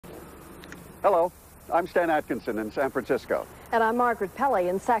Hello, I'm Stan Atkinson in San Francisco. And I'm Margaret Pelley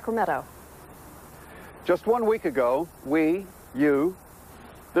in Sacramento. Just 1 week ago, we, you,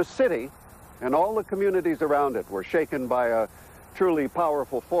 the city, and all the communities around it were shaken by a truly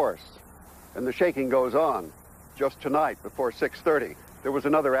powerful force. And the shaking goes on. Just tonight, before 6:30, there was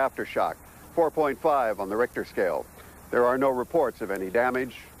another aftershock, 4.5 on the Richter scale. There are no reports of any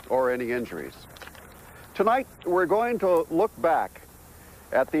damage or any injuries. Tonight, we're going to look back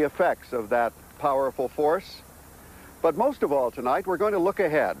at the effects of that powerful force. But most of all tonight, we're going to look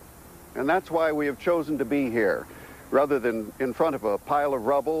ahead. And that's why we have chosen to be here, rather than in front of a pile of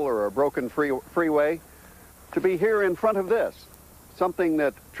rubble or a broken freeway, to be here in front of this, something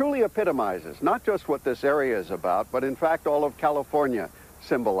that truly epitomizes not just what this area is about, but in fact all of California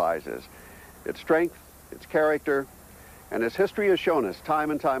symbolizes. Its strength, its character, and as history has shown us time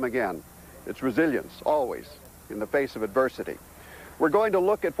and time again, its resilience, always, in the face of adversity. We're going to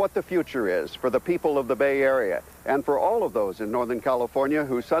look at what the future is for the people of the Bay Area and for all of those in Northern California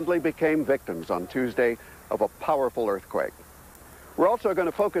who suddenly became victims on Tuesday of a powerful earthquake. We're also going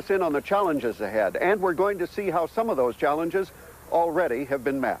to focus in on the challenges ahead, and we're going to see how some of those challenges already have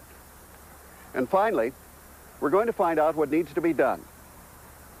been met. And finally, we're going to find out what needs to be done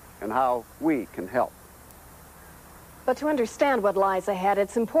and how we can help. But to understand what lies ahead,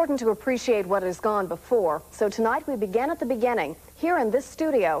 it's important to appreciate what has gone before. So tonight we began at the beginning, here in this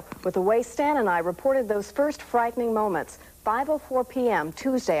studio, with the way Stan and I reported those first frightening moments, 5:04 p.m.,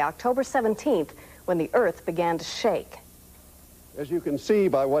 Tuesday, October 17th, when the earth began to shake. As you can see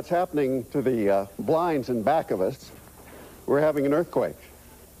by what's happening to the blinds in back of us, we're having an earthquake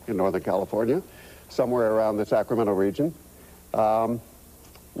in Northern California, somewhere around the Sacramento region.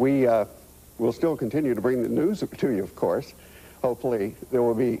 We'll still continue to bring the news to you, of course. Hopefully, there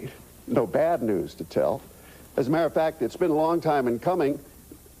will be no bad news to tell. As a matter of fact, it's been a long time in coming.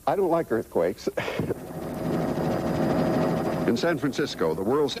 I don't like earthquakes. In San Francisco, the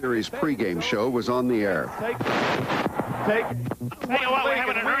World Series pregame show was on the air.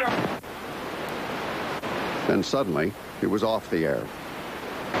 Then suddenly, it was off the air.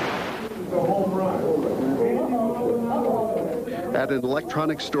 At an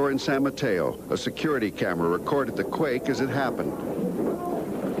electronics store in San Mateo, a security camera recorded the quake as it happened.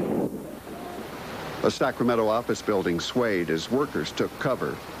 A Sacramento office building swayed as workers took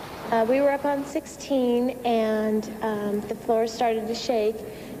cover. We were up on 16, and the floor started to shake,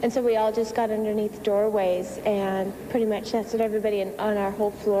 and so we all just got underneath doorways, and pretty much that's what everybody on our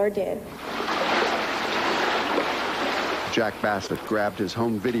whole floor did. Jack Bassett grabbed his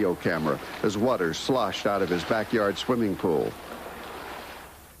home video camera as water sloshed out of his backyard swimming pool.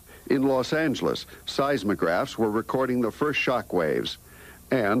 In Los Angeles, seismographs were recording the first shock waves,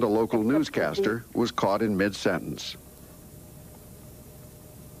 and a local newscaster was caught in mid-sentence.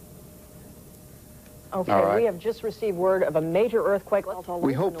 Okay, All right. We have just received word of a major earthquake.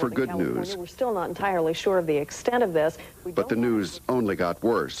 We hope for good news. We're still not entirely sure of the extent of this. But the news only got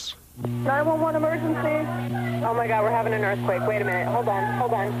worse. 911 emergency. Oh my God, we're having an earthquake. Wait a minute. Hold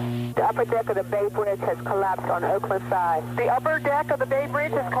on. The upper deck of the Bay Bridge has collapsed on Oakland side. The upper deck of the Bay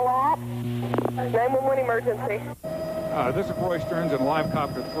Bridge has collapsed. 911 emergency. This is Roy Stearns in Live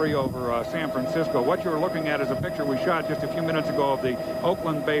Copter 3 over San Francisco. What you're looking at is a picture we shot just a few minutes ago of the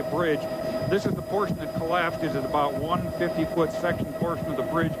Oakland Bay Bridge. This is the portion that collapsed. It is about 150-foot section portion of the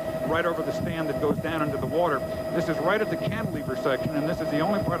bridge right over the stand that goes down into the water. This is right at the cantilever section, and this is the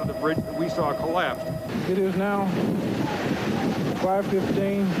only part of the bridge that we saw collapsed. It is now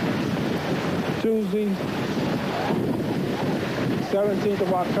 5:15, Tuesday, 17th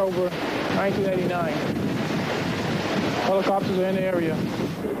of October, 1989. Helicopters are in the area.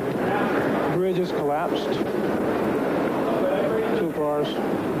 The bridge has collapsed. 2 cars.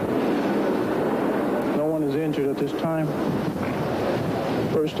 No one is injured at this time.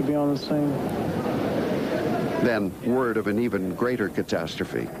 First to be on the scene. Then word of an even greater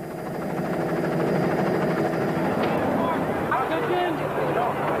catastrophe.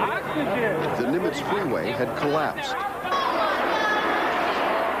 The Nimitz freeway had collapsed.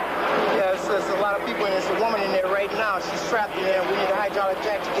 Yes, there's a lot of people in there. There's a woman in there right now. She's trapped in there. We need a hydraulic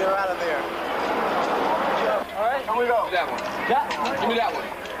jack to get her out of there. All right, here we go. That one. Yeah, give me that one.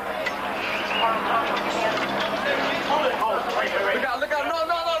 Look out, no,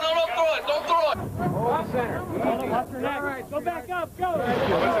 don't throw it, Hold the center. Watch your neck. All right, go back up, go.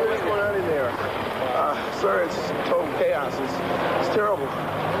 What's going on in there? Sir, it's total chaos. It's terrible.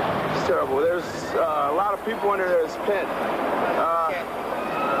 It's terrible. There's a lot of people under there that's pent.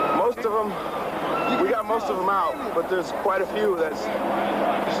 Most of them, we got most of them out, but there's quite a few that's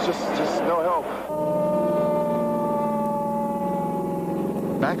just no help.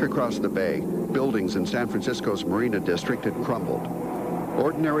 Back across the bay, buildings in San Francisco's Marina district had crumbled.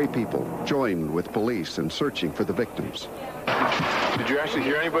 Ordinary people joined with police in searching for the victims. Did you actually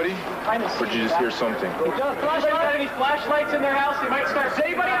hear anybody? Or did you just hear something? Got any flashlights in their house? They might start. Does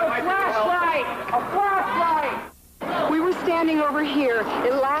anybody have a flashlight? A flashlight! We were standing over here.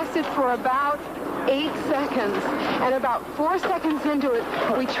 It lasted for about 8 seconds. And about 4 seconds into it,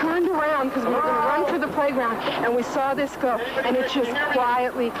 we turned around because we were going to run for the playground, and we saw this go, and it just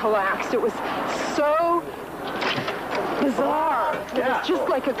quietly collapsed. It was so bizarre. It was just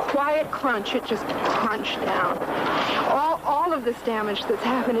like a quiet crunch. It just crunched down. All of this damage that's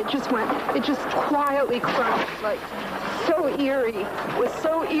happened, it just quietly crunched, like so eerie. It was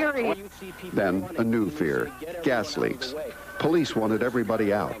so eerie. Then a new fear, gas leaks. Police wanted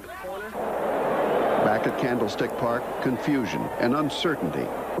everybody out. Back at Candlestick Park, confusion and uncertainty.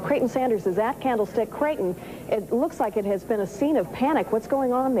 Creighton Sanders is at Candlestick. Creighton, it looks like it has been a scene of panic. What's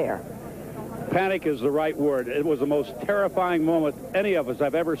going on there? Panic is the right word. It was the most terrifying moment any of us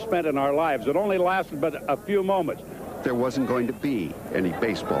have ever spent in our lives. It only lasted but a few moments. There wasn't going to be any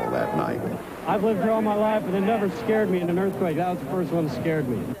baseball that night. I've lived here all my life, and it never scared me in an earthquake. That was the first one that scared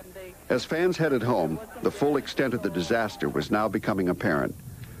me. As fans headed home, the full extent of the disaster was now becoming apparent.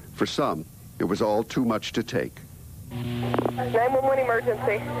 For some, it was all too much to take. 911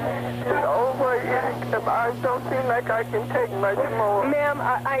 emergency. Oh my, I don't seem like I can take much more. Ma'am,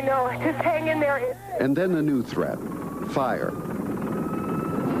 I know. Just hang in there. And then a new threat, fire.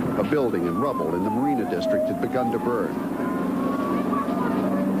 A building in rubble in the Marina district had begun to burn.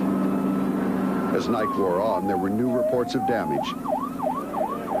 As night wore on, there were new reports of damage.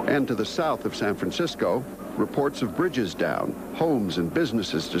 And to the south of San Francisco, reports of bridges down, homes and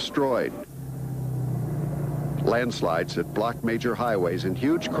businesses destroyed. Landslides had blocked major highways and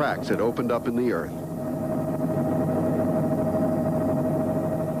huge cracks had opened up in the earth.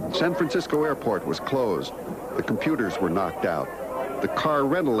 San Francisco Airport was closed. The computers were knocked out. The car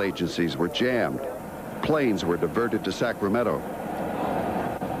rental agencies were jammed. Planes were diverted to Sacramento.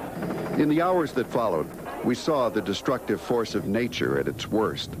 In the hours that followed, we saw the destructive force of nature at its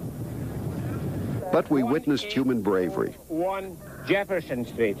worst. But we witnessed human bravery. 1 Jefferson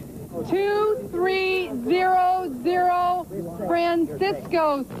Street. 2300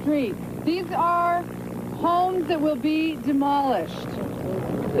 Francisco Street. These are homes that will be demolished.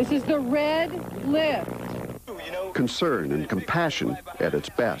 This is the red list. Concern and compassion at its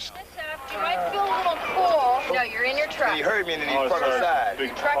best. You might feel a little cool. No, you're in your truck. You heard me in the front side.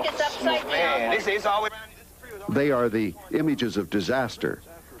 Your truck is upside down. Man, this is always... They are the images of disaster,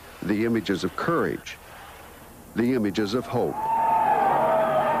 the images of courage, the images of hope.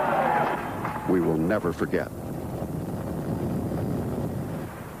 We will never forget.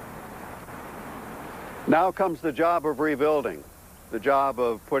 Now comes the job of rebuilding, the job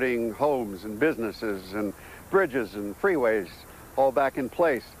of putting homes and businesses and bridges and freeways all back in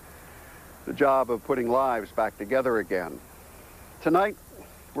place, the job of putting lives back together again. Tonight,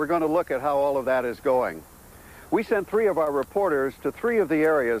 we're going to look at how all of that is going. We sent 3 of our reporters to 3 of the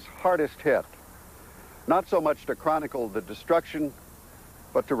areas hardest hit, not so much to chronicle the destruction,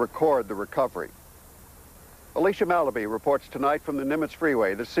 but to record the recovery. Alicia Malaby reports tonight from the Nimitz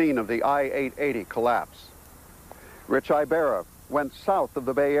Freeway, the scene of the I-880 collapse. Rich Ibarra went south of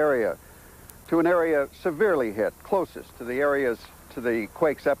the Bay Area to an area severely hit, closest to the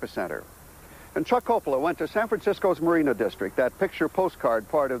quake's epicenter. And Chuck Coppola went to San Francisco's Marina district, that picture postcard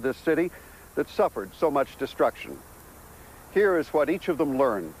part of this city that suffered so much destruction. Here is what each of them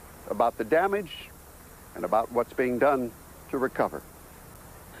learned about the damage and about what's being done to recover.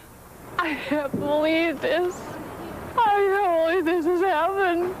 I can't believe this. I can't believe this has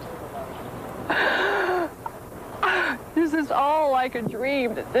happened. This is all like a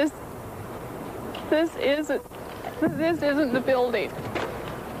dream. This isn't the building.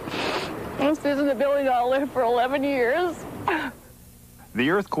 This isn't the building I'll live for 11 years. The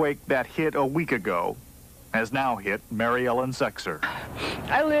earthquake that hit a week ago has now hit Mary Ellen Sexer.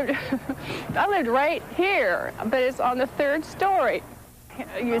 I lived right here, but it's on the 3rd story.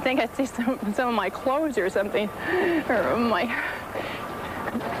 You think I'd see some of my clothes or something, or my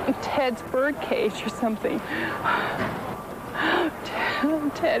Ted's bird cage or something.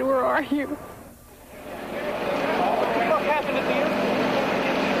 Ted, where are you? What happened at the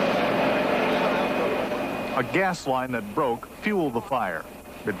A gas line that broke fueled the fire.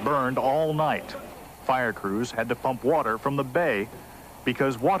 It burned all night. Fire crews had to pump water from the bay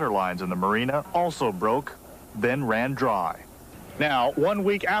because water lines in the marina also broke, then ran dry. Now, 1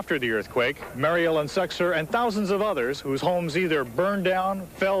 week after the earthquake, Mary Ellen Sexer and thousands of others whose homes either burned down,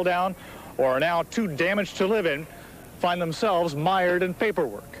 fell down, or are now too damaged to live in, find themselves mired in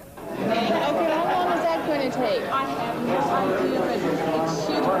paperwork. Okay, how long is that going to take? I have no idea, but it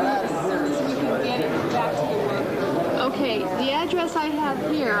should be as soon as we can get it back to the work. Okay, the address I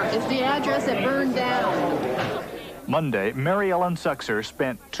have here is the address that burned down. Monday, Mary Ellen Sexer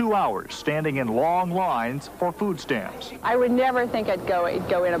spent 2 hours standing in long lines for food stamps. I would never think I'd go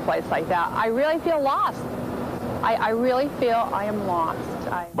in a place like that. I really feel lost. I really feel I am lost.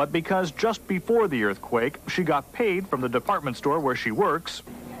 But because just before the earthquake, she got paid from the department store where she works,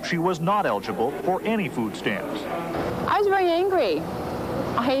 she was not eligible for any food stamps. I was very angry.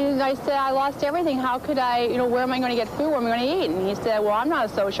 I said, I lost everything. How could I, where am I going to get food? Where am I going to eat? And he said, well, I'm not a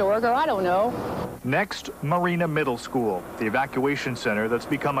social worker. I don't know. Next, Marina Middle School, the evacuation center that's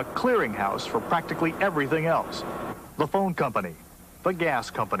become a clearinghouse for practically everything else. The phone company, the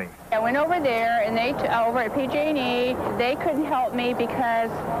gas company. I went over there, and over at PG&E, they couldn't help me because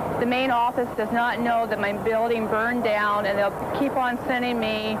the main office does not know that my building burned down, and they'll keep on sending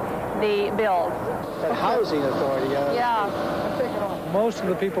me the bills. The housing authority. Yeah. Most of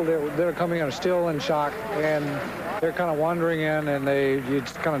the people that are coming in are still in shock, and they're kind of wandering in, and you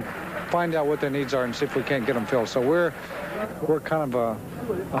just kind of find out what their needs are and see if we can't get them filled. So we're kind of a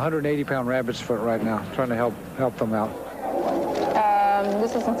 180-pound rabbit's foot right now, trying to help them out.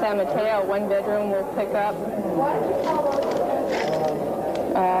 This is in San Mateo. 1 bedroom will pick up.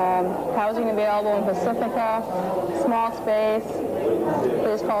 Housing available in Pacifica. Small space.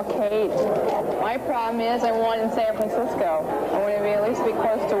 Place called Kate. My problem is I want in San Francisco. I want to at least be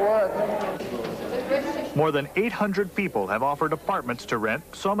close to work. More than 800 people have offered apartments to rent,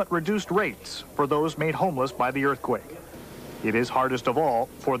 some at reduced rates, for those made homeless by the earthquake. It is hardest of all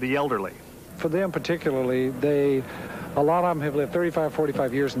for the elderly. For them particularly, a lot of them have lived 35,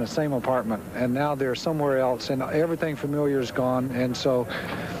 45 years in the same apartment, and now they're somewhere else, and everything familiar is gone. And so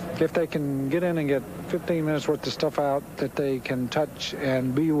if they can get in and get 15 minutes worth of stuff out that they can touch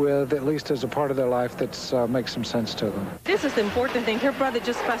and be with, at least as a part of their life, that makes some sense to them. This is the important thing. Her brother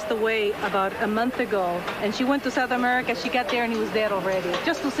just passed away about a month ago, and she went to South America. She got there, and he was dead already,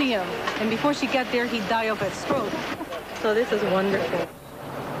 just to see him. And before she got there, he died of a stroke. So this is wonderful.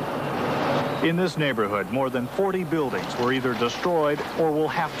 In this neighborhood, more than 40 buildings were either destroyed or will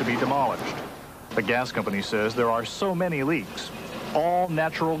have to be demolished. The gas company says there are so many leaks. All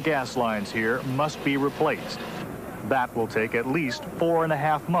natural gas lines here must be replaced. That will take at least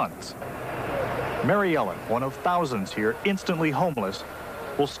 4.5 months. Mary Ellen, one of thousands here instantly homeless,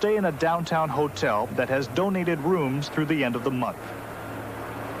 will stay in a downtown hotel that has donated rooms through the end of the month.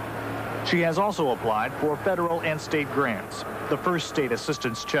 She has also applied for federal and state grants. The first state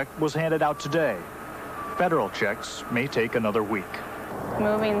assistance check was handed out today. Federal checks may take another week.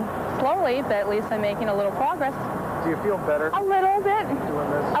 Moving slowly, but at least I'm making a little progress. Do you feel better? A little bit. Doing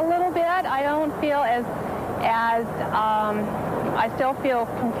this? A little bit. I don't feel as I still feel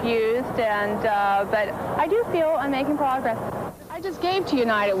confused, but I do feel I'm making progress. I just gave to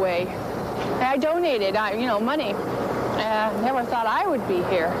United Way. I donated, money. Never thought I would be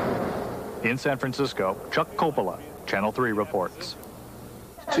here. In San Francisco, Chuck Coppola, Channel 3 reports.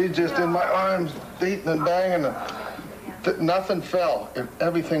 She's just in my arms, beating and banging. Nothing fell.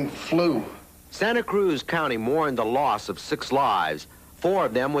 Everything flew. Santa Cruz County mourned the loss of 6 lives, 4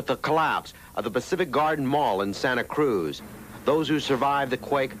 of them with the collapse of the Pacific Garden Mall in Santa Cruz. Those who survived the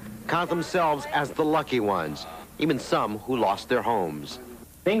quake count themselves as the lucky ones, even some who lost their homes.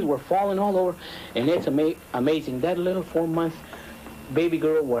 Things were falling all over, and it's amazing. That little 4-month baby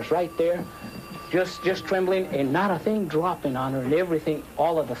girl was right there, just trembling, and not a thing dropping on her, and everything,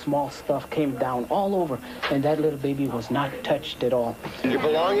 all of the small stuff came down all over, and that little baby was not touched at all. Your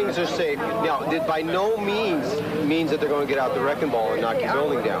belongings are safe. Now, it by no means that they're going to get out the wrecking ball and knock your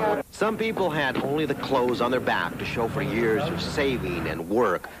building down. Some people had only the clothes on their back to show for years of saving and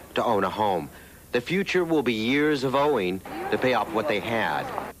work to own a home. The future will be years of owing to pay off what they had.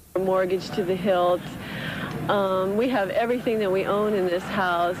 A mortgage to the hilt. We have everything that we own in this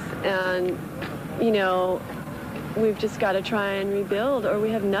house, and we've just got to try and rebuild, or we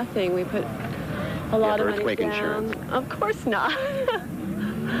have nothing. We put a lot of money earthquake down. Insurance? Of course not.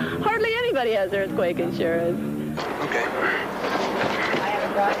 Hardly anybody has earthquake insurance. Okay.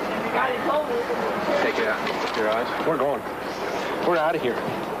 Take it out. Your eyes. We're going. We're out of here.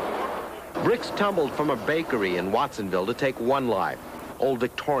 Bricks tumbled from a bakery in Watsonville to take 1 life. Old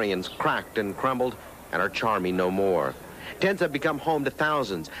Victorians cracked and crumbled and are charming no more. Tents have become home to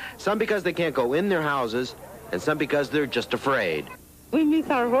thousands, some because they can't go in their houses, and some because they're just afraid. We miss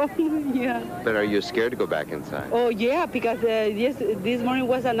our home, yeah. But are you scared to go back inside? Oh, yeah, because this morning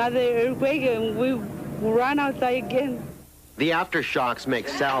was another earthquake, and we ran outside again. The aftershocks make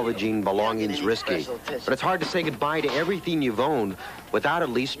salvaging belongings risky, but it's hard to say goodbye to everything you've owned without at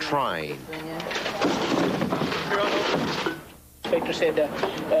least trying. Inspector said,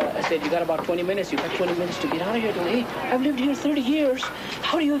 you got about 20 minutes. You got 20 minutes to get out of here today. I've lived here 30 years.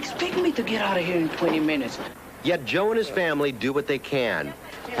 How do you expect me to get out of here in 20 minutes? Yet Joe and his family do what they can,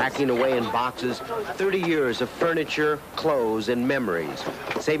 packing away in boxes 30 years of furniture, clothes, and memories,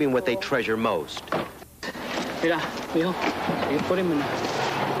 saving what they treasure most. Mira, mijo, you put him in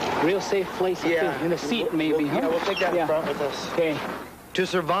a real safe place, in a seat maybe, huh? Yeah, we'll take that in front with us. Okay. To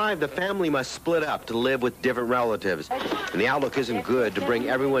survive, the family must split up to live with different relatives, and the outlook isn't good to bring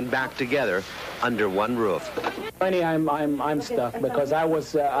everyone back together under one roof. Funny, I'm stuck because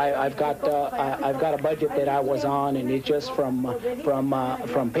I've got a budget that I was on, and it's just from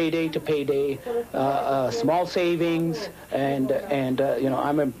payday to payday, small savings, and you know,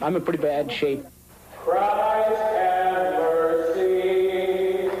 I'm in pretty bad shape. Christ have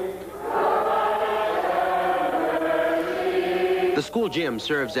mercy. The school gym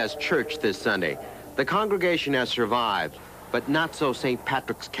serves as church this Sunday. The congregation has survived, but not so St.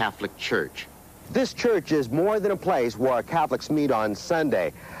 Patrick's Catholic Church. This church is more than a place where Catholics meet on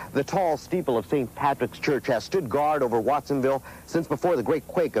Sunday. The tall steeple of St. Patrick's Church has stood guard over Watsonville since before the Great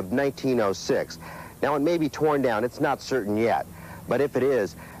Quake of 1906. Now, it may be torn down. It's not certain yet. But if it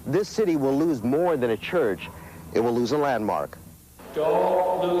is, this city will lose more than a church. It will lose a landmark.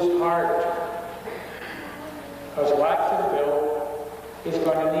 Don't lose heart, because Watsonville is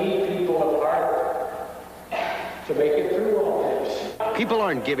going to need people of heart to make it through all this. People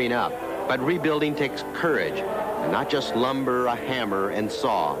aren't giving up, but rebuilding takes courage, and not just lumber, a hammer, and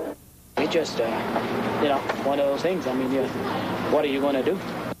saw. It's just, you know, one of those things. I mean, what are you going to do?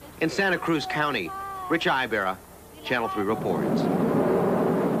 In Santa Cruz County, Rich Ibarra, Channel 3 reports.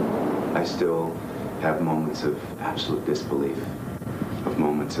 I still have moments of absolute disbelief, of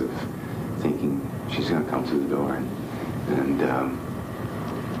moments of thinking she's going to come through the door and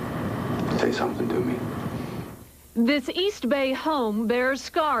say something to me. This East Bay home bears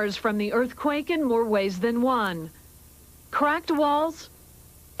scars from the earthquake in more ways than one. Cracked walls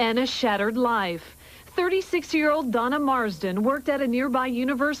and a shattered life. 36-year-old Donna Marsden worked at a nearby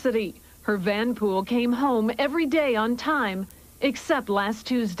university. Her van pool came home every day on time, except last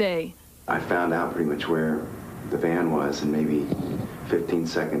Tuesday. I found out pretty much where the van was, and maybe 15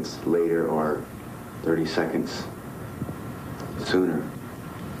 seconds later or 30 seconds sooner,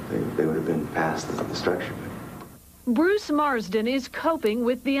 they would have been past the structure. Bruce Marsden is coping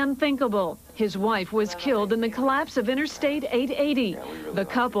with the unthinkable. His wife was killed in the collapse of Interstate 880. The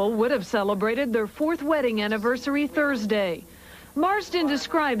couple would have celebrated their 4th wedding anniversary Thursday. Marsden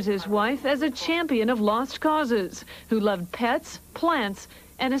describes his wife as a champion of lost causes, who loved pets, plants,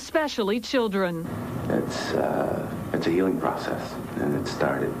 and especially children. It's a healing process, and it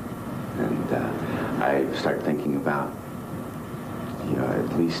started. And I started thinking about, you know,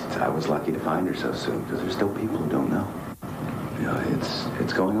 at least I was lucky to find her so soon, because there's still people who don't know. You know,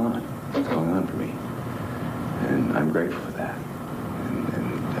 it's going on. It's going on for me. And I'm grateful for that.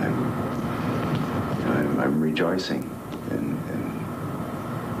 And I'm rejoicing in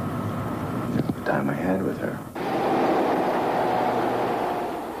the time I had with her.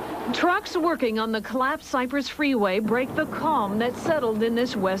 Trucks working on the collapsed Cypress freeway break the calm that settled in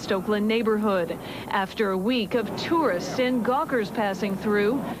this West Oakland neighborhood. After a week of tourists and gawkers passing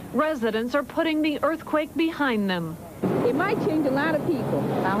through, residents are putting the earthquake behind them. It might change a lot of people.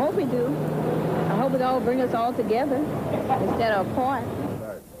 I hope it do. I hope it all bring us all together instead of apart.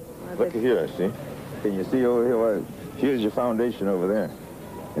 Look at here, see? Can you see over here? Here's your foundation over there.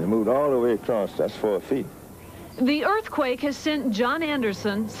 And it moved all the way across. That's 4 feet. The earthquake has sent John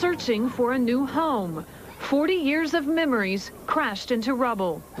Anderson searching for a new home. 40 years of memories crashed into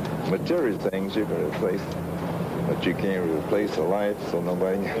rubble. Material things you can replace, but you can't replace a life, so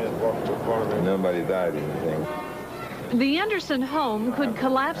nobody died or anything. The Anderson home could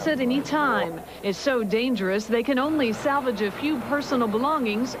collapse at any time. It's so dangerous they can only salvage a few personal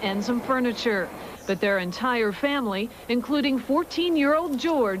belongings and some furniture. But their entire family, including 14-year-old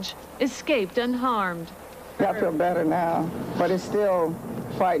George, escaped unharmed. I feel better now, but it's still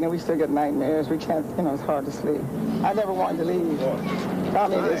frightening. We still get nightmares. We can't, you know, it's hard to sleep. I never wanted to leave. I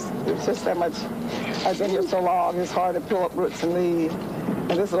mean, it's just that much. I've been here so long, it's hard to pull up roots and leave. And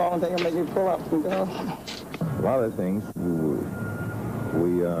this is the only thing that makes me pull up and go. A lot of things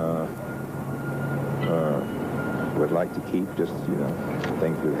we would like to keep, just, you know,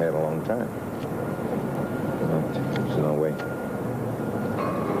 things we've had a long time. There's no way.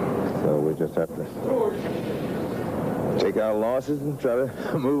 So we just have to take our losses and try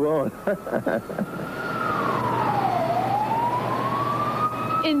to move on.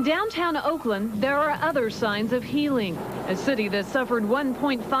 In downtown Oakland, there are other signs of healing. A city that suffered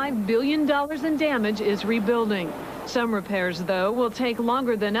 $1.5 billion in damage is rebuilding. Some repairs, though, will take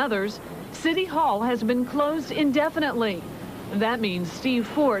longer than others. City Hall has been closed indefinitely. That means Steve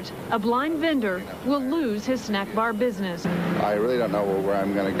Fort, a blind vendor, will lose his snack bar business. I really don't know where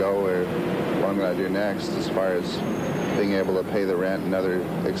I'm going to go or what I'm going to do next as far as being able to pay the rent and other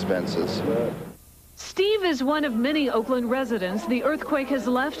expenses. Steve is one of many Oakland residents the earthquake has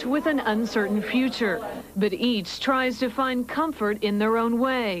left with an uncertain future, but each tries to find comfort in their own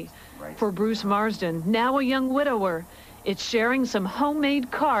way. For Bruce Marsden, now a young widower, it's sharing some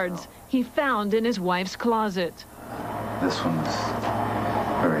homemade cards he found in his wife's closet. This one was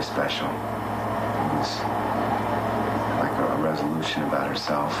very special. It was like a resolution about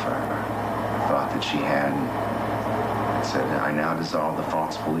herself, or a thought that she had. It said, "I now dissolve the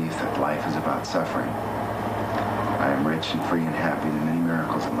false belief that life is about suffering. I am rich and free and happy in the many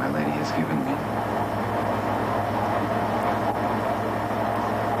miracles that my lady has given me."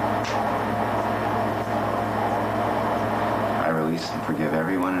 I release and forgive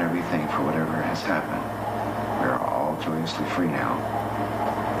everyone and everything for whatever has happened. We are all joyously free now.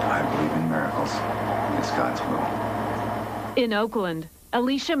 I believe in miracles. It's God's will. In Oakland,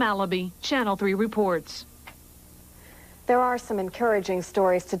 Alicia Malaby, Channel 3 reports. There are some encouraging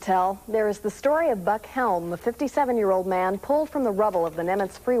stories to tell. There is the story of Buck Helm, the 57-year-old man pulled from the rubble of the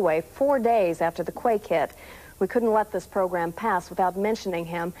Nemitz Freeway 4 days after the quake hit. We couldn't let this program pass without mentioning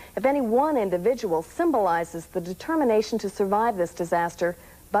him. If any one individual symbolizes the determination to survive this disaster,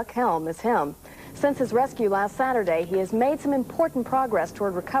 Buck Helm is him. Since his rescue last Saturday, he has made some important progress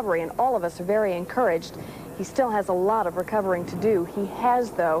toward recovery, and all of us are very encouraged. He still has a lot of recovering to do. He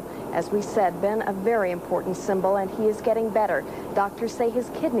has, though, as we said, been a very important symbol, and he is getting better. Doctors say his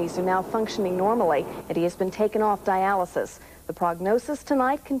kidneys are now functioning normally, and he has been taken off dialysis. The prognosis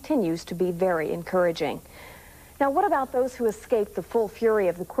tonight continues to be very encouraging. Now, what about those who escaped the full fury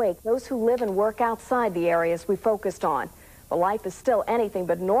of the quake, those who live and work outside the areas we focused on? Well, life is still anything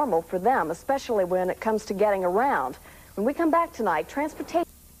but normal for them, especially when it comes to getting around. When we come back tonight, transportation...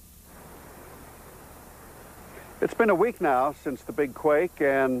 It's been a week now since the big quake,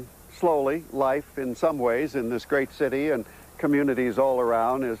 and slowly, life in some ways in this great city and communities all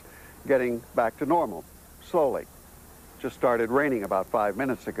around is getting back to normal, slowly. Just started raining about 5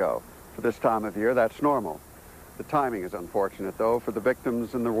 minutes ago. For this time of year, that's normal. The timing is unfortunate, though, for the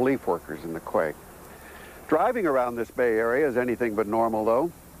victims and the relief workers in the quake. Driving around this Bay Area is anything but normal,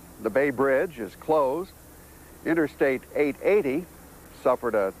 though. The Bay Bridge is closed. Interstate 880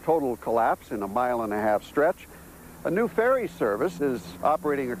 suffered a total collapse in a 1.5 mile stretch. A new ferry service is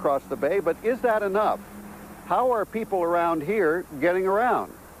operating across the bay, but is that enough? How are people around here getting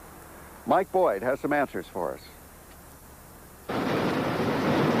around? Mike Boyd has some answers for us.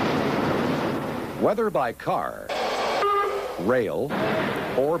 Whether by car, rail,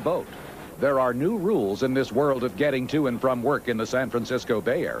 or boat, there are new rules in this world of getting to and from work in the San Francisco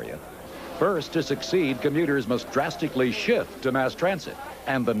Bay Area. First, to succeed, commuters must drastically shift to mass transit,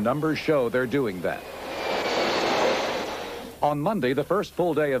 and the numbers show they're doing that. On Monday, the first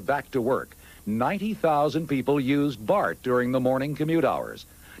full day of back to work, 90,000 people used BART during the morning commute hours.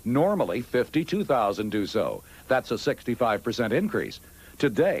 Normally, 52,000 do so. That's a 65% increase.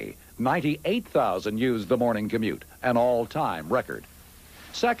 Today, 98,000 used the morning commute, an all-time record.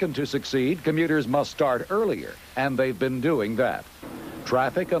 Second, to succeed, commuters must start earlier, and they've been doing that.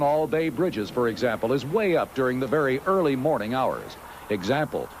 Traffic on all Bay bridges, for example, is way up during the very early morning hours.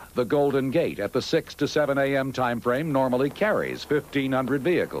 Example, the Golden Gate at the 6 to 7 a.m. time frame normally carries 1,500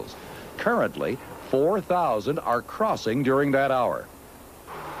 vehicles. Currently, 4,000 are crossing during that hour.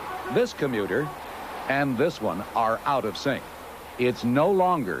 This commuter and this one are out of sync. It's no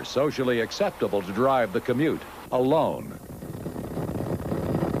longer socially acceptable to drive the commute alone.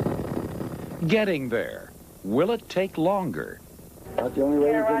 Getting there, will it take longer? That's the only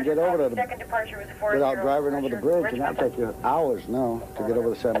way you can get over there without driving over the bridge, and that'll take you hours now to get over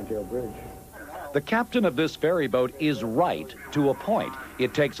the San Mateo Bridge. The captain of this ferry boat is right to a point.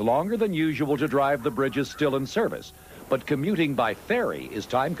 It takes longer than usual to drive the bridges still in service, but commuting by ferry is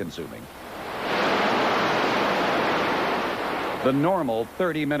time-consuming. The normal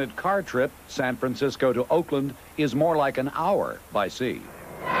 30-minute car trip, San Francisco to Oakland, is more like an hour by sea.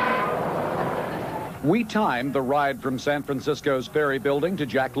 We timed the ride from San Francisco's Ferry Building to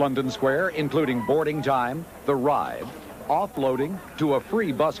Jack London Square, including boarding time, the ride, offloading, to a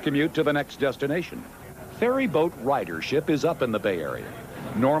free bus commute to the next destination. Ferry boat ridership is up in the Bay Area.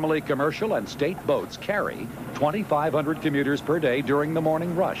 Normally, commercial and state boats carry 2,500 commuters per day during the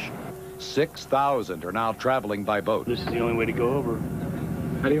morning rush. 6,000 are now traveling by boat. This is the only way to go over.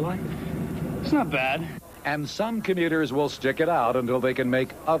 How do you like it? It's not bad. And some commuters will stick it out until they can make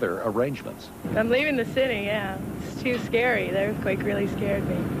other arrangements. I'm leaving the city, yeah. It's too scary. The earthquake really scared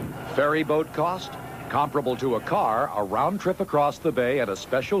me. Ferry boat cost? Comparable to a car, a round trip across the bay at a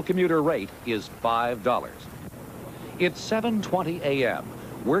special commuter rate is $5. It's 7:20 a.m.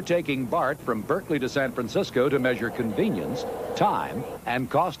 We're taking BART from Berkeley to San Francisco to measure convenience, time, and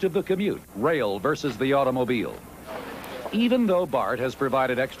cost of the commute, rail versus the automobile. Even though BART has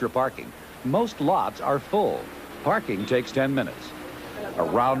provided extra parking, most lots are full. Parking takes 10 minutes. A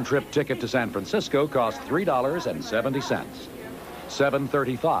round-trip ticket to San Francisco costs $3.70.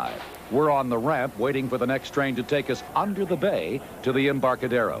 7:35. We're on the ramp waiting for the next train to take us under the bay to the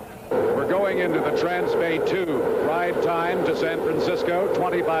Embarcadero. We're going into the Transbay 2. Ride time to San Francisco,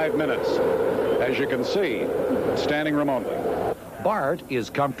 25 minutes. As you can see, it's standing room only. BART is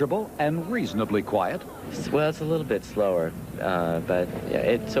comfortable and reasonably quiet. Well, it's a little bit slower, but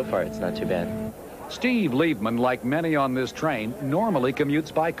yeah, so far it's not too bad. Steve Liebman, like many on this train, normally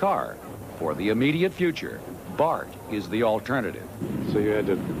commutes by car. For the immediate future, BART is the alternative. So you had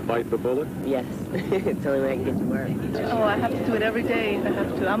to bite the bullet? Yes, it's the only way I can get to work. Oh, I have to do it every day if I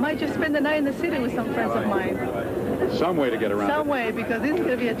have to. I might just spend the night in the city with some friends of mine. Some way to get around. Some way, because this is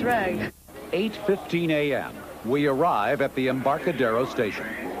going to be a drag. 8:15 a.m. We arrive at the Embarcadero station.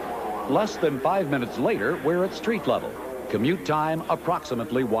 Less than 5 minutes later, we're at street level. Commute time,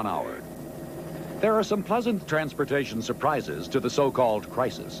 approximately 1 hour. There are some pleasant transportation surprises to the so-called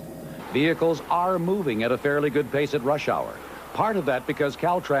crisis. Vehicles are moving at a fairly good pace at rush hour. Part of that because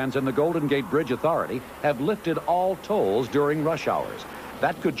Caltrans and the Golden Gate Bridge Authority have lifted all tolls during rush hours.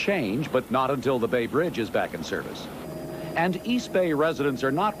 That could change, but not until the Bay Bridge is back in service. And East Bay residents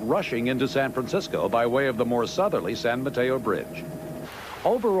are not rushing into San Francisco by way of the more southerly San Mateo Bridge.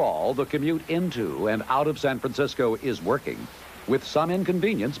 Overall, the commute into and out of San Francisco is working, with some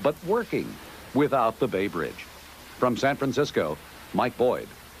inconvenience, but working without the Bay Bridge. From San Francisco, Mike Boyd,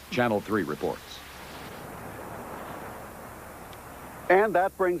 Channel 3 reports. And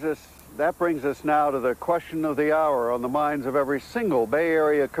that brings us now to the question of the hour on the minds of every single Bay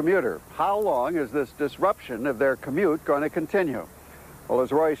Area commuter. How long is this disruption of their commute going to continue? Well,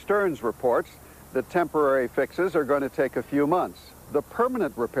 as Roy Stearns reports, the temporary fixes are going to take a few months. The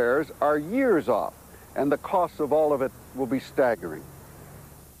permanent repairs are years off, and the cost of all of it will be staggering.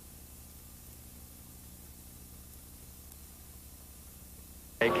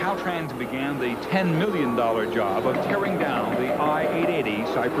 Caltrans began the $10 million job of tearing down the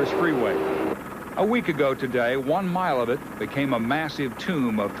I-880 Cypress Freeway. A week ago today, 1 mile of it became a massive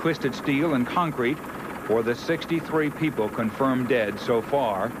tomb of twisted steel and concrete for the 63 people confirmed dead so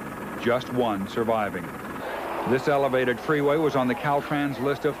far, just one surviving. This elevated freeway was on the Caltrans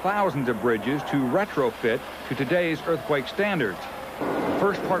list of thousands of bridges to retrofit to today's earthquake standards. The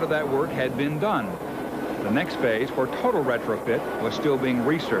first part of that work had been done. The next phase for total retrofit was still being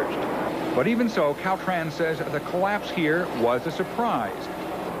researched. But even so, Caltrans says the collapse here was a surprise,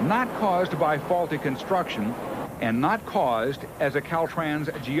 not caused by faulty construction and not caused, as a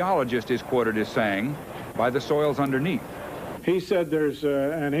Caltrans geologist is quoted as saying, by the soils underneath. He said there's,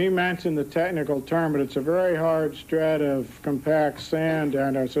 and he mentioned the technical term, but it's a very hard strata of compact sand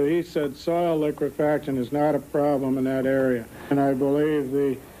down there. So he said soil liquefaction is not a problem in that area. And I believe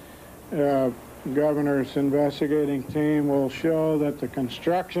the governor's investigating team will show that the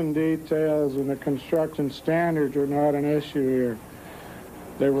construction details and the construction standards are not an issue here.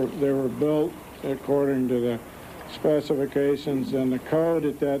 They were built according to the specifications and the code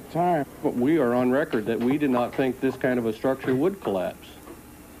at that time. But we are on record that we did not think this kind of a structure would collapse,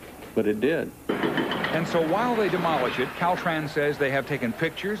 but it did. And so while they demolish it, Caltrans says they have taken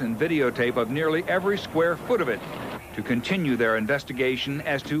pictures and videotape of nearly every square foot of it to continue their investigation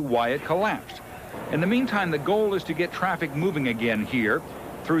as to why it collapsed. In the meantime, the goal is to get traffic moving again here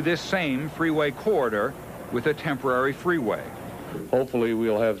through this same freeway corridor with a temporary freeway. Hopefully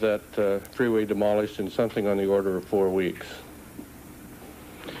we'll have that freeway demolished in something on the order of 4 weeks.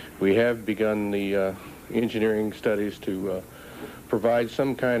 We have begun the engineering studies to provide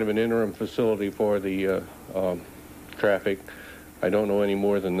some kind of an interim facility for the traffic. I don't know any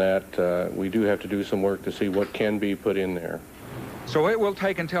more than that. We do have to do some work to see what can be put in there. So it will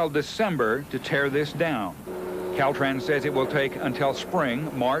take until December to tear this down. Caltrans says it will take until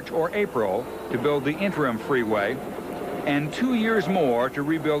spring, March, or April to build the interim freeway, and 2 years more to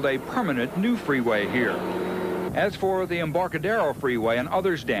rebuild a permanent new freeway here. As for the Embarcadero Freeway and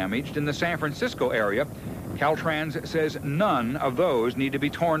others damaged in the San Francisco area, Caltrans says none of those need to be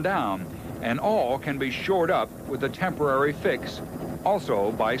torn down, and all can be shored up with a temporary fix,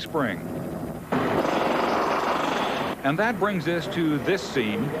 also by spring. And that brings us to this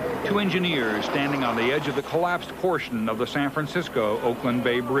scene. Two engineers standing on the edge of the collapsed portion of the San Francisco-Oakland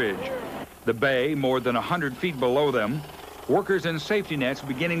Bay Bridge. The bay more than 100 feet below them. Workers in safety nets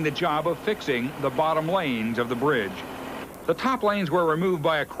beginning the job of fixing the bottom lanes of the bridge. The top lanes were removed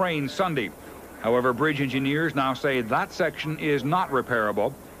by a crane Sunday. However, bridge engineers now say that section is not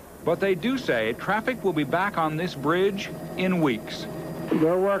repairable, but they do say traffic will be back on this bridge in weeks.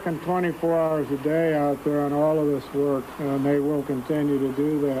 They're working 24 hours a day out there on all of this work, and they will continue to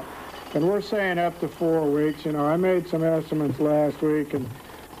do that. And we're saying up to 4 weeks. You know, I made some estimates last week and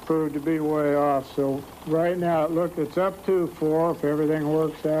proved to be way off. So right now, it's up to 4. If everything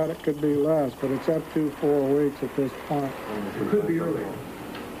works out, it could be less, but it's up to 4 weeks at this point. It could be earlier.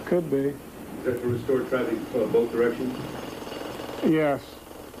 Could be. Is that to restore traffic both directions? Yes.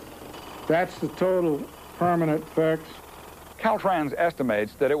 That's the total permanent fix. Caltrans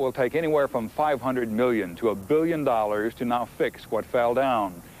estimates that it will take anywhere from $500 million to $1 billion to now fix what fell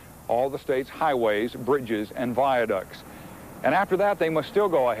down. All the state's highways, bridges, and viaducts. And after that, they must still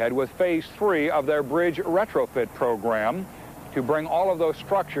go ahead with phase 3 of their bridge retrofit program to bring all of those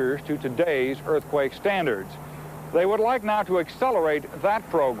structures to today's earthquake standards. They would like now to accelerate that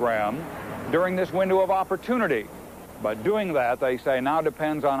program during this window of opportunity. But doing that, they say, now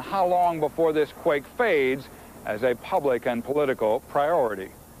depends on how long before this quake fades as a public and political priority.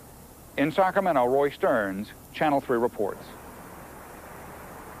 In Sacramento, Roy Stearns, Channel 3 reports.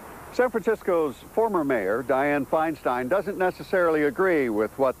 San Francisco's former mayor, Dianne Feinstein, doesn't necessarily agree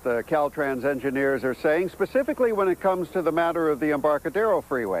with what the Caltrans engineers are saying, specifically when it comes to the matter of the Embarcadero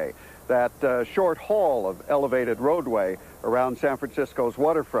freeway, that short haul of elevated roadway around San Francisco's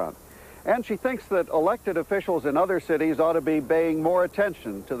waterfront. And she thinks that elected officials in other cities ought to be paying more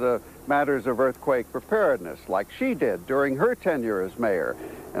attention to the matters of earthquake preparedness, like she did during her tenure as mayor.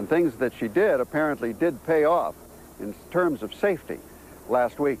 And things that she did apparently did pay off in terms of safety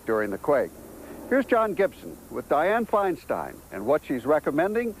last week during the quake. Here's John Gibson with Dianne Feinstein and what she's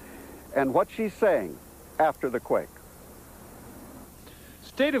recommending and what she's saying after the quake.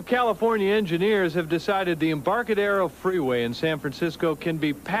 State of California engineers have decided the Embarcadero freeway in San Francisco can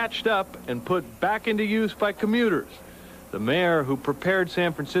be patched up and put back into use by commuters. The mayor who prepared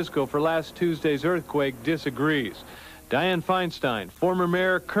San Francisco for last Tuesday's earthquake disagrees. Dianne Feinstein, former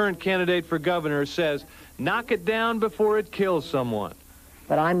mayor, current candidate for governor, says, knock it down before it kills someone.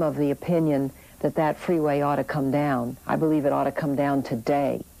 But I'm of the opinion that that freeway ought to come down. I believe it ought to come down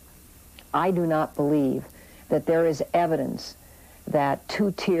today. I do not believe that there is evidence that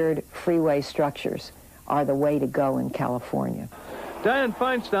two-tiered freeway structures are the way to go in California. Dianne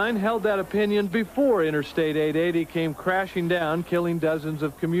Feinstein held that opinion before Interstate 880 came crashing down, killing dozens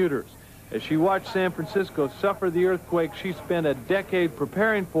of commuters. As she watched San Francisco suffer the earthquake she spent a decade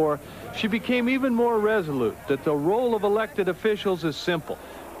preparing for, she became even more resolute that the role of elected officials is simple.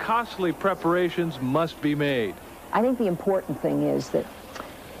 Costly preparations must be made. I think the important thing is that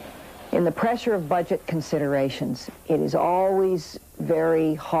in the pressure of budget considerations, it is always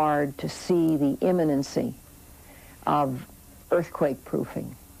very hard to see the imminency of earthquake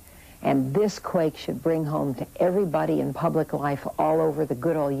proofing. And this quake should bring home to everybody in public life all over the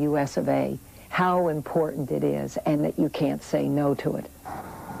good old US of A how important it is and that you can't say no to it.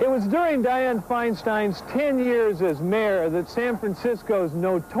 It was during Dianne Feinstein's 10 years as mayor that San Francisco's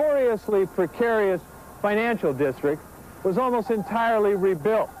notoriously precarious financial district was almost entirely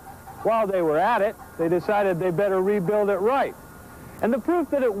rebuilt. While they were at it, they decided they better rebuild it right. And the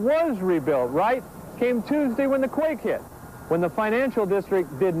proof that it was rebuilt right came Tuesday when the quake hit, when the financial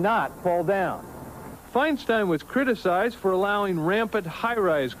district did not fall down. Feinstein was criticized for allowing rampant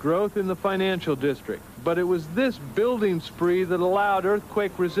high-rise growth in the financial district, but it was this building spree that allowed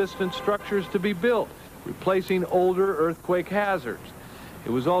earthquake-resistant structures to be built, replacing older earthquake hazards.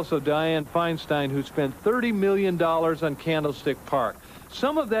 It was also Dianne Feinstein who spent $30 million on Candlestick Park,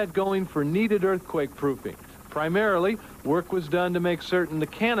 some of that going for needed earthquake proofing. Primarily, work was done to make certain the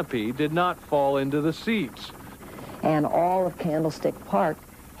canopy did not fall into the seats. And all of Candlestick Park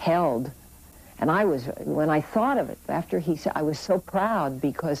held. And when I thought of it, after he said, I was so proud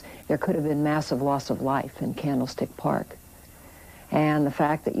because there could have been massive loss of life in Candlestick Park. And the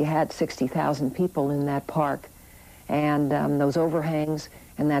fact that you had 60,000 people in that park and those overhangs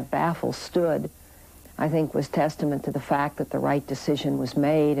and that baffle stood, I think was testament to the fact that the right decision was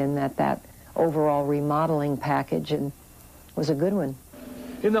made and that overall remodeling package was a good one.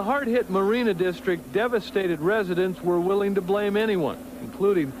 In the hard-hit Marina district, devastated residents were willing to blame anyone,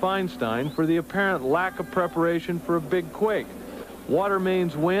 including Feinstein, for the apparent lack of preparation for a big quake. Water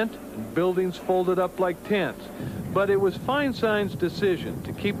mains went and buildings folded up like tents. But it was Feinstein's decision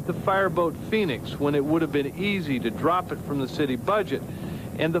to keep the fireboat Phoenix when it would have been easy to drop it from the city budget.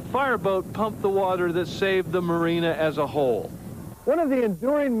 And the fireboat pumped the water that saved the marina as a whole. One of the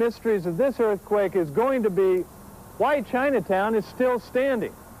enduring mysteries of this earthquake is going to be why Chinatown is still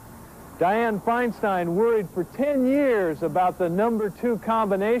standing. Diane Feinstein worried for 10 years about the #2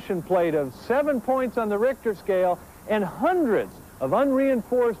 combination plate of 7 points on the Richter scale and hundreds of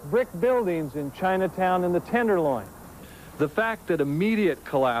unreinforced brick buildings in Chinatown and the Tenderloin. The fact that immediate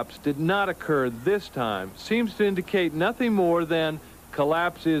collapse did not occur this time seems to indicate nothing more than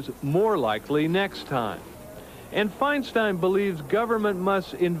collapse is more likely next time. And Feinstein believes government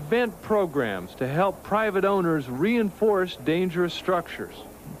must invent programs to help private owners reinforce dangerous structures.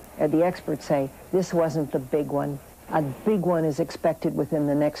 The experts say this wasn't the big one. A big one is expected within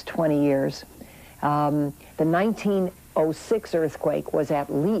the next 20 years. The 1906 earthquake was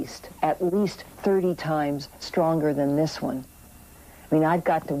at least 30 times stronger than this one. I mean, I've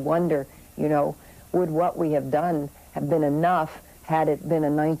got to wonder, you know, would what we have done have been enough had it been a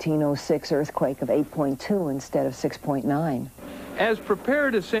 1906 earthquake of 8.2 instead of 6.9? As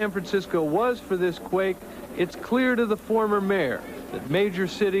prepared as San Francisco was for this quake, it's clear to the former mayor that major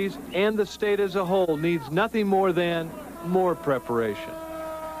cities and the state as a whole needs nothing more than more preparation.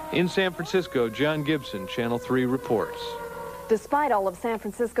 In San Francisco, John Gibson, Channel 3 reports. Despite all of San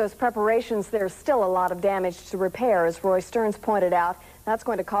Francisco's preparations, there's still a lot of damage to repair, as Roy Stearns pointed out. That's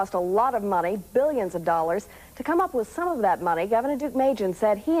going to cost a lot of money, billions of dollars. To come up with some of that money, Governor Duke Majan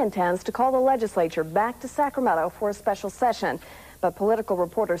said he intends to call the legislature back to Sacramento for a special session. But political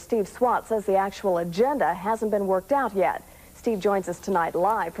reporter Steve Swat says the actual agenda hasn't been worked out yet. Steve joins us tonight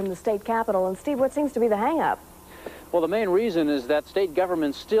live from the state capitol. And Steve, what seems to be the hang-up? Well, the main reason is that state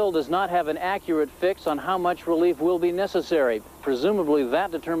government still does not have an accurate fix on how much relief will be necessary. Presumably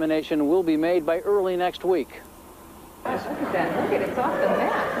that determination will be made by early next week. Look at that. Look at it. It's off the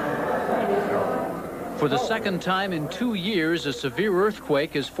map. For the second time in 2 years, a severe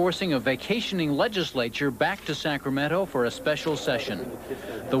earthquake is forcing a vacationing legislature back to Sacramento for a special session.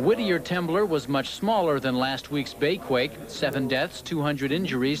 The Whittier Temblor was much smaller than last week's Bayquake. 7 deaths, 200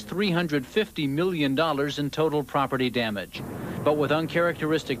 injuries, $350 million in total property damage. But with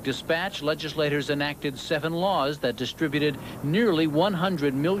uncharacteristic dispatch, legislators enacted 7 laws that distributed nearly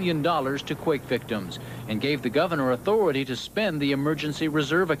 $100 million to quake victims and gave the governor authority to spend the emergency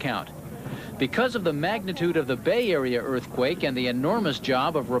reserve account. Because of the magnitude of the Bay Area earthquake and the enormous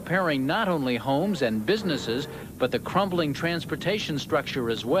job of repairing not only homes and businesses, but the crumbling transportation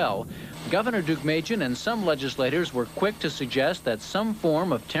structure as well, Governor Duke Majan and some legislators were quick to suggest that some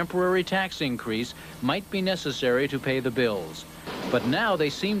form of temporary tax increase might be necessary to pay the bills. But now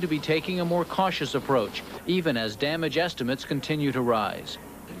they seem to be taking a more cautious approach, even as damage estimates continue to rise.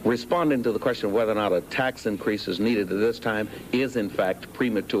 Responding to the question of whether or not a tax increase is needed at this time is, in fact,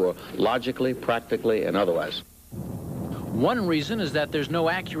 premature, logically, practically, and otherwise. One reason is that there's no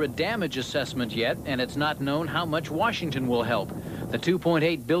accurate damage assessment yet, and it's not known how much Washington will help. The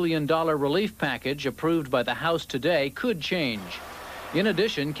 $2.8 billion relief package approved by the House today could change. In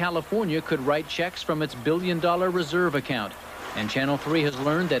addition, California could write checks from its billion-dollar reserve account. And Channel 3 has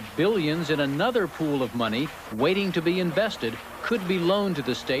learned that billions in another pool of money waiting to be invested could be loaned to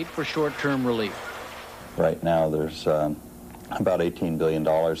the state for short-term relief. Right now there's about $18 billion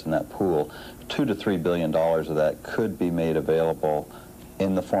in that pool. $2 to $3 billion of that could be made available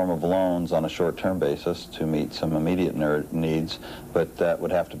in the form of loans on a short-term basis to meet some immediate needs, but that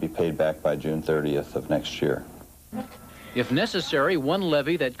would have to be paid back by June 30th of next year. If necessary, one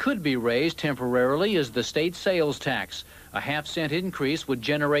levy that could be raised temporarily is the state sales tax. A half-cent increase would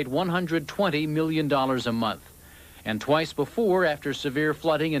generate $120 million a month. And twice before, after severe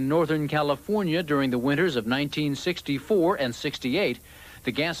flooding in Northern California during the winters of 1964 and 68,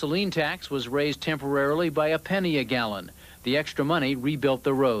 the gasoline tax was raised temporarily by a penny a gallon. The extra money rebuilt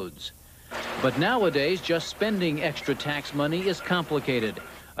the roads. But nowadays, just spending extra tax money is complicated.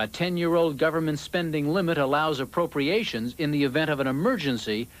 A 10-year-old government spending limit allows appropriations in the event of an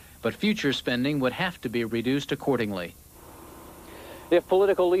emergency, but future spending would have to be reduced accordingly. If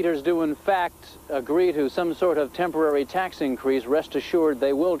political leaders do in fact agree to some sort of temporary tax increase, rest assured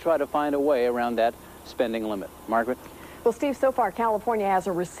they will try to find a way around that spending limit. Margaret? Well, Steve, so far California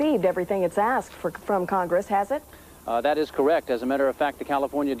hasn't received everything it's asked from Congress, has it? That is correct. As a matter of fact, the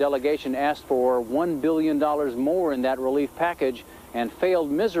California delegation asked for $1 billion more in that relief package and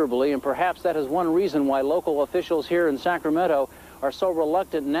failed miserably, and perhaps that is one reason why local officials here in Sacramento are so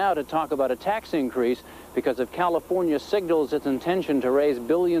reluctant now to talk about a tax increase, because if California signals its intention to raise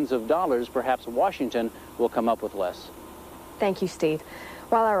billions of dollars, perhaps Washington will come up with less. Thank you, Steve.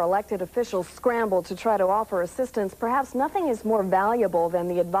 While our elected officials scramble to try to offer assistance, perhaps nothing is more valuable than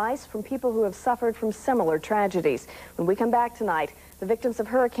the advice from people who have suffered from similar tragedies. When we come back tonight, the victims of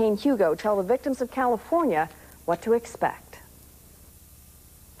Hurricane Hugo tell the victims of California what to expect.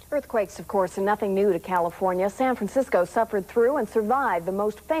 Earthquakes, of course, are nothing new to California. San Francisco suffered through and survived the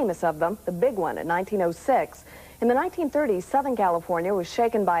most famous of them, the big one in 1906. In the 1930s, Southern California was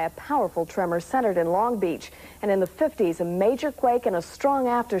shaken by a powerful tremor centered in Long Beach. And in the 50s, a major quake and a strong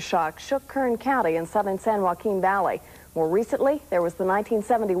aftershock shook Kern County in southern San Joaquin Valley. More recently, there was the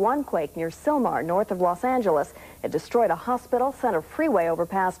 1971 quake near Sylmar, north of Los Angeles. It destroyed a hospital, sent a freeway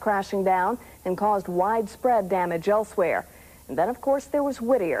overpass crashing down, and caused widespread damage elsewhere. And then, of course, there was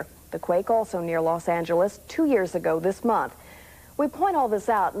Whittier, the quake also near Los Angeles 2 years ago this month. We point all this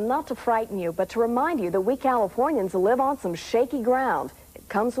out not to frighten you, but to remind you that we Californians live on some shaky ground. It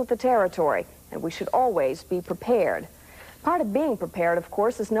comes with the territory, and we should always be prepared. Part of being prepared, of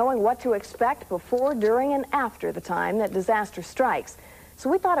course, is knowing what to expect before, during, and after the time that disaster strikes. So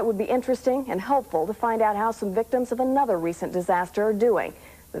we thought it would be interesting and helpful to find out how some victims of another recent disaster are doing,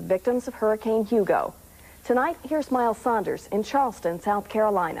 the victims of Hurricane Hugo. Tonight, here's Miles Saunders in Charleston, South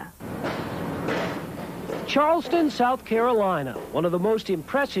Carolina. Charleston, South Carolina, one of the most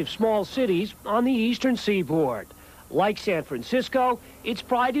impressive small cities on the eastern seaboard. Like San Francisco, its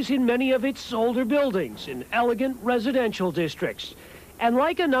pride is in many of its older buildings and elegant residential districts. And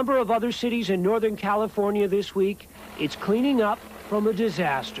like a number of other cities in Northern California this week, it's cleaning up from a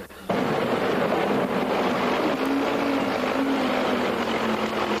disaster.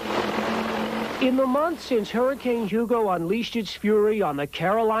 In the months since Hurricane Hugo unleashed its fury on the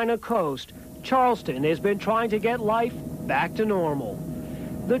Carolina coast, Charleston has been trying to get life back to normal.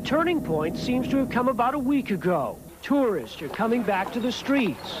 The turning point seems to have come about a week ago. Tourists are coming back to the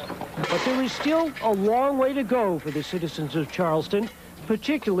streets. But there is still a long way to go for the citizens of Charleston,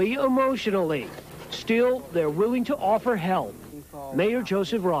 particularly emotionally. Still, they're willing to offer help. Mayor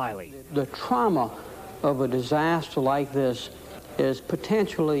Joseph Riley. The trauma of a disaster like this is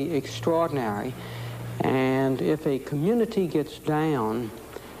potentially extraordinary. And if a community gets down,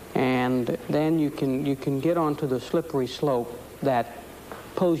 and then you can get onto the slippery slope that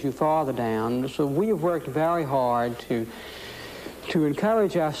pulls you farther down. So we have worked very hard to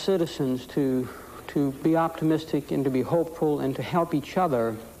encourage our citizens to be optimistic and to be hopeful and to help each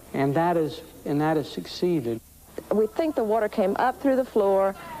other, and that has succeeded. We think the water came up through the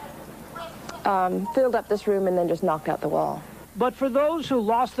floor, filled up this room, and then just knocked out the wall. But for those who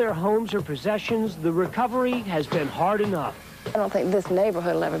lost their homes or possessions, the recovery has been hard enough. I don't think this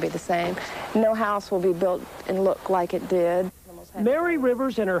neighborhood will ever be the same. No house will be built and look like it did. Mary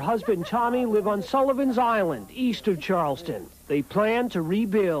Rivers and her husband Tommy live on Sullivan's Island, east of Charleston. They plan to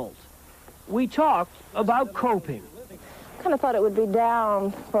rebuild. We talked about coping. I kind of thought it would be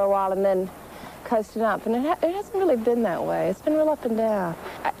down for a while and then coasting up, and it hasn't really been that way. It's been real up and down.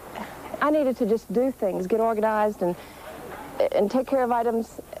 I needed to just do things, get organized and take care of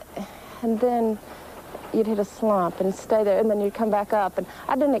items, and then you'd hit a slump and stay there, and then you'd come back up. And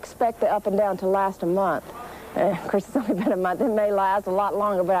I didn't expect the up and down to last a month. Of course, it's only been a month. It may last a lot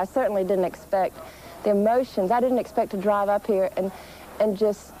longer, but I certainly didn't expect the emotions. I didn't expect to drive up here and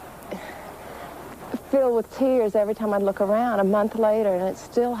just fill with tears every time I'd look around a month later, and it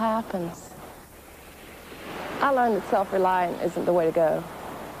still happens. I learned that self-reliant isn't the way to go,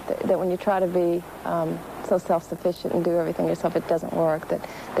 that when you try to be so self-sufficient and do everything yourself, it doesn't work,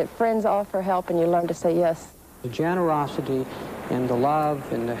 that friends offer help and you learn to say yes. The generosity and the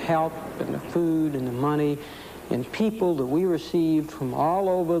love and the help and the food and the money and people that we received from all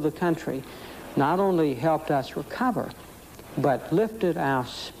over the country not only helped us recover, but lifted our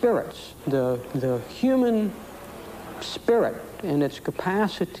spirits. The human spirit and its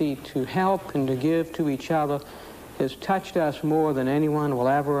capacity to help and to give to each other has touched us more than anyone will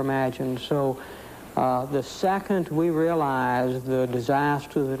ever imagine. So the second we realized the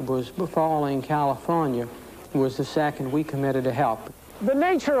disaster that was befalling California was the second we committed to help. The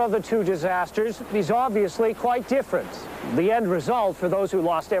nature of the two disasters is obviously quite different. The end result for those who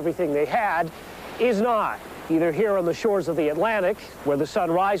lost everything they had is not either here on the shores of the Atlantic, where the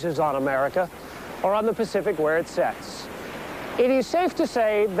sun rises on America, or on the Pacific, where it sets. It is safe to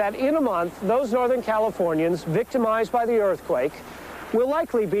say that in a month, those Northern Californians victimized by the earthquake will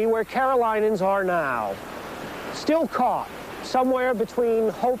likely be where Carolinians are now, still caught somewhere between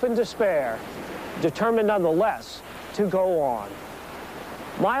hope and despair, determined nonetheless to go on.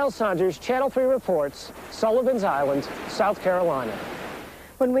 Miles Saunders, Channel 3 reports, Sullivan's Island, South Carolina.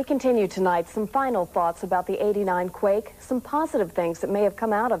 When we continue tonight, some final thoughts about the '89 quake, some positive things that may have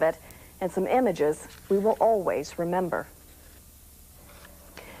come out of it, and some images we will always remember.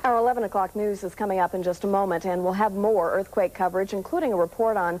 Our 11 o'clock news is coming up in just a moment, and we'll have more earthquake coverage, including a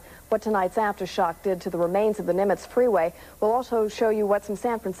report on what tonight's aftershock did to the remains of the Nimitz Freeway. We'll also show you what some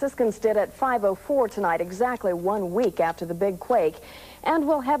San Franciscans did at 5:04 tonight, exactly 1 week after the big quake. And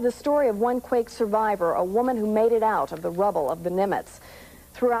we'll have the story of one quake survivor, a woman who made it out of the rubble of the Nimitz.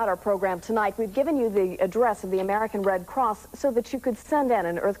 Throughout our program tonight, we've given you the address of the American Red Cross so that you could send in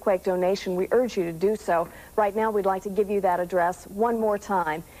an earthquake donation. We urge you to do so. Right now, we'd like to give you that address one more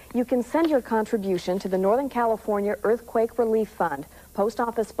time. You can send your contribution to the Northern California Earthquake Relief Fund, Post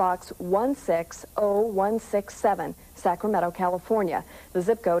Office Box 160-167, Sacramento, California. The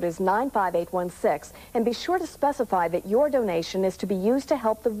zip code is 95816, and be sure to specify that your donation is to be used to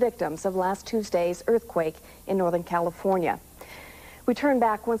help the victims of last Tuesday's earthquake in Northern California. We turn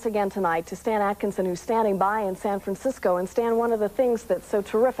back once again tonight to Stan Atkinson, who's standing by in San Francisco. And Stan, one of the things that's so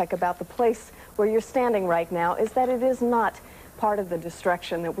terrific about the place where you're standing right now is that it is not part of the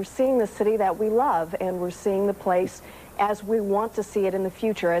destruction, that we're seeing the city that we love, and we're seeing the place as we want to see it in the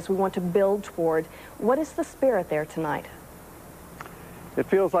future, as we want to build toward. What is the spirit there tonight? It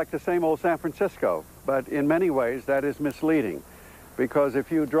feels like the same old San Francisco, but in many ways that is misleading, because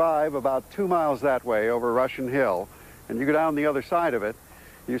if you drive about 2 miles that way over Russian Hill, and you go down the other side of it,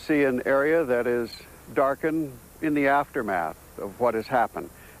 you see an area that is darkened in the aftermath of what has happened.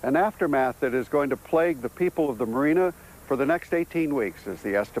 An aftermath that is going to plague the people of the Marina for the next 18 weeks, is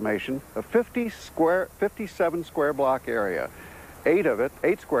the estimation. A 57 square block area.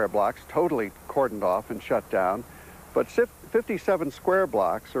 8 square blocks totally cordoned off and shut down, but 57 square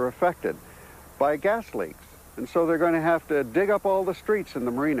blocks are affected by gas leaks. And so they're going to have to dig up all the streets in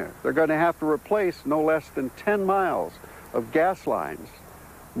the Marina. They're going to have to replace no less than 10 miles of gas lines,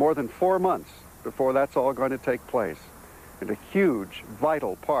 more than 4 months before that's all going to take place, and a huge,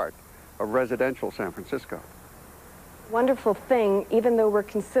 vital part of residential San Francisco. Wonderful thing, even though we're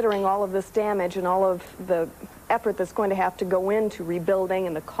considering all of this damage and all of the effort that's going to have to go into rebuilding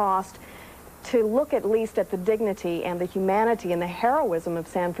and the cost, to look at least at the dignity and the humanity and the heroism of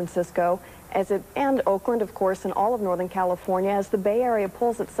San Francisco and Oakland, of course, and all of Northern California as the Bay Area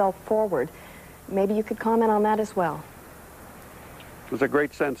pulls itself forward. Maybe you could comment on that as well. There's a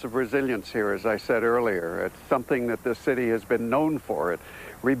great sense of resilience here, as I said earlier. It's something that this city has been known for. It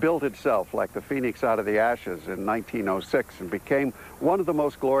rebuilt itself like the phoenix out of the ashes in 1906 and became one of the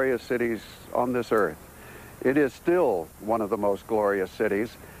most glorious cities on this earth. It is still one of the most glorious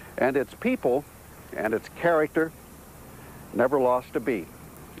cities, and its people and its character never lost a beat,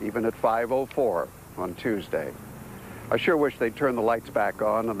 even at 5:04 on Tuesday. I sure wish they'd turn the lights back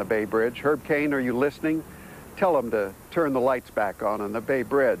on the Bay Bridge. Herb Cain, are you listening? Tell them to turn the lights back on the Bay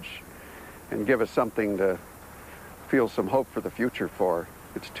Bridge and give us something to feel some hope for the future for.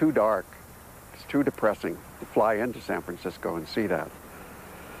 It's too dark. It's too depressing to fly into San Francisco and see that.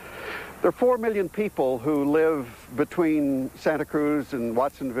 There are 4 million people who live between Santa Cruz and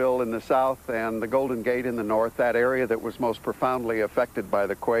Watsonville in the south and the Golden Gate in the north, that area that was most profoundly affected by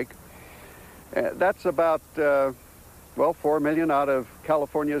the quake. That's about, 4 million out of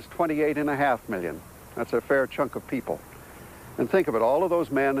California's 28.5 million. That's a fair chunk of people. And think of it, all of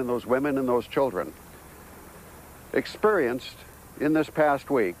those men and those women and those children experienced in this past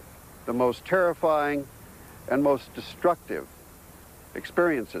week the most terrifying and most destructive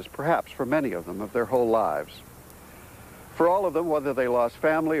experiences, perhaps for many of them, of their whole lives. For all of them, whether they lost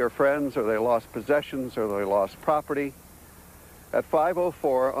family or friends, or they lost possessions, or they lost property, at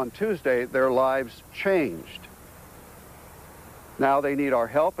 5:04 on Tuesday, their lives changed. Now they need our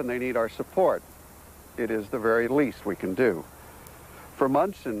help and they need our support. It is the very least we can do. For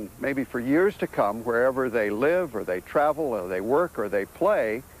months and maybe for years to come, wherever they live or they travel or they work or they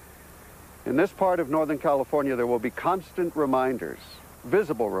play, in this part of Northern California there will be constant reminders,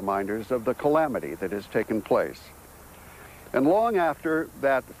 visible reminders of the calamity that has taken place. And long after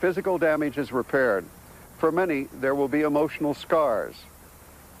that physical damage is repaired, for many there will be emotional scars,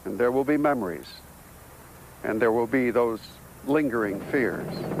 and there will be memories, and there will be those lingering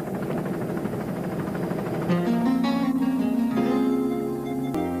fears.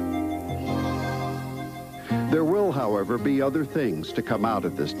 There will, however, be other things to come out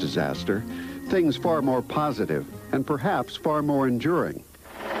of this disaster, things far more positive and perhaps far more enduring.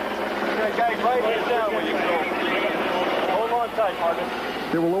 Hold on tight, Margaret.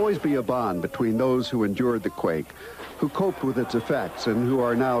 There will always be a bond between those who endured the quake, who coped with its effects, and who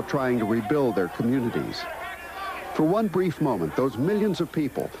are now trying to rebuild their communities. For one brief moment, those millions of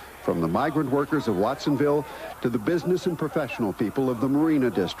people, from the migrant workers of Watsonville to the business and professional people of the Marina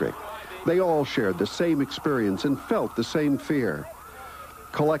district, they all shared the same experience and felt the same fear.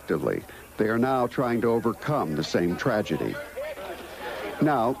 Collectively, they are now trying to overcome the same tragedy.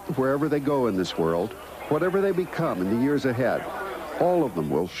 Now, wherever they go in this world, whatever they become in the years ahead, all of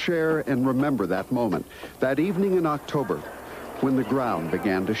them will share and remember that moment, that evening in October, when the ground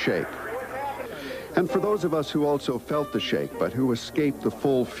began to shake. And for those of us who also felt the shake, but who escaped the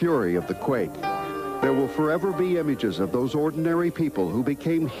full fury of the quake, there will forever be images of those ordinary people who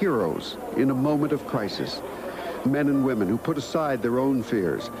became heroes in a moment of crisis. Men and women who put aside their own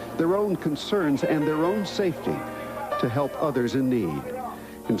fears, their own concerns, and their own safety to help others in need.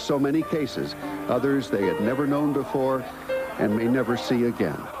 In so many cases, others they had never known before and may never see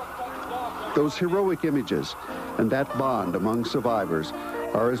again. Those heroic images and that bond among survivors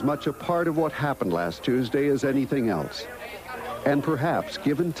are as much a part of what happened last Tuesday as anything else. And perhaps,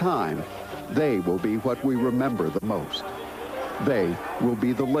 given time, they will be what we remember the most. They will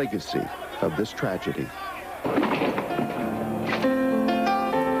be the legacy of this tragedy.